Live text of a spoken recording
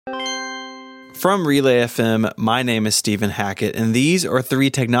From Relay FM, my name is Stephen Hackett, and these are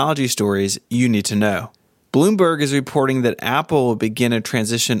 3 technology stories you need to know. Bloomberg is reporting that Apple will begin a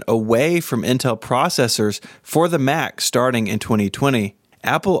transition away from Intel processors for the Mac starting in 2020.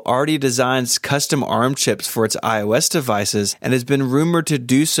 Apple already designs custom ARM chips for its iOS devices and has been rumored to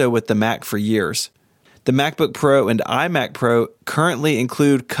do so with the Mac for years. The MacBook Pro and iMac Pro currently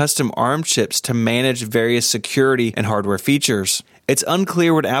include custom ARM chips to manage various security and hardware features. It's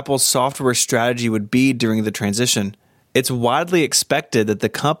unclear what Apple's software strategy would be during the transition. It's widely expected that the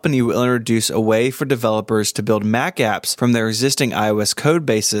company will introduce a way for developers to build Mac apps from their existing iOS code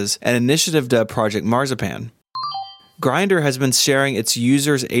bases, an initiative dubbed Project Marzipan. Grindr has been sharing its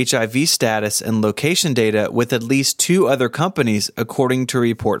users' HIV status and location data with at least 2 other companies, according to a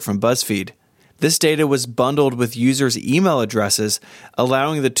report from BuzzFeed. This data was bundled with users' email addresses,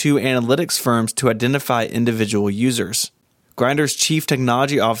 allowing the 2 analytics firms to identify individual users. Grindr's chief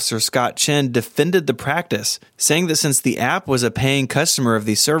technology officer Scott Chen defended the practice, saying that since the app was a paying customer of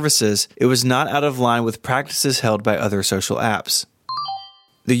these services, it was not out of line with practices held by other social apps.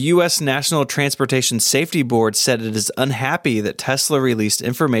 The U.S. National Transportation Safety Board said it is unhappy that Tesla released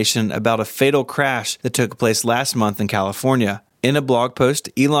information about a fatal crash that took place last month in California. In a blog post,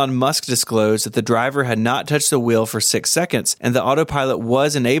 Elon Musk disclosed that the driver had not touched the wheel for 6 seconds and the autopilot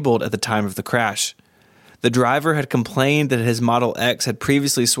was enabled at the time of the crash. The driver had complained that his Model X had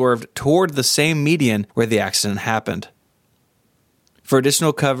previously swerved toward the same median where the accident happened. For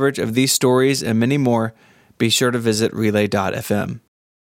additional coverage of these stories and many more, be sure to visit relay.fm.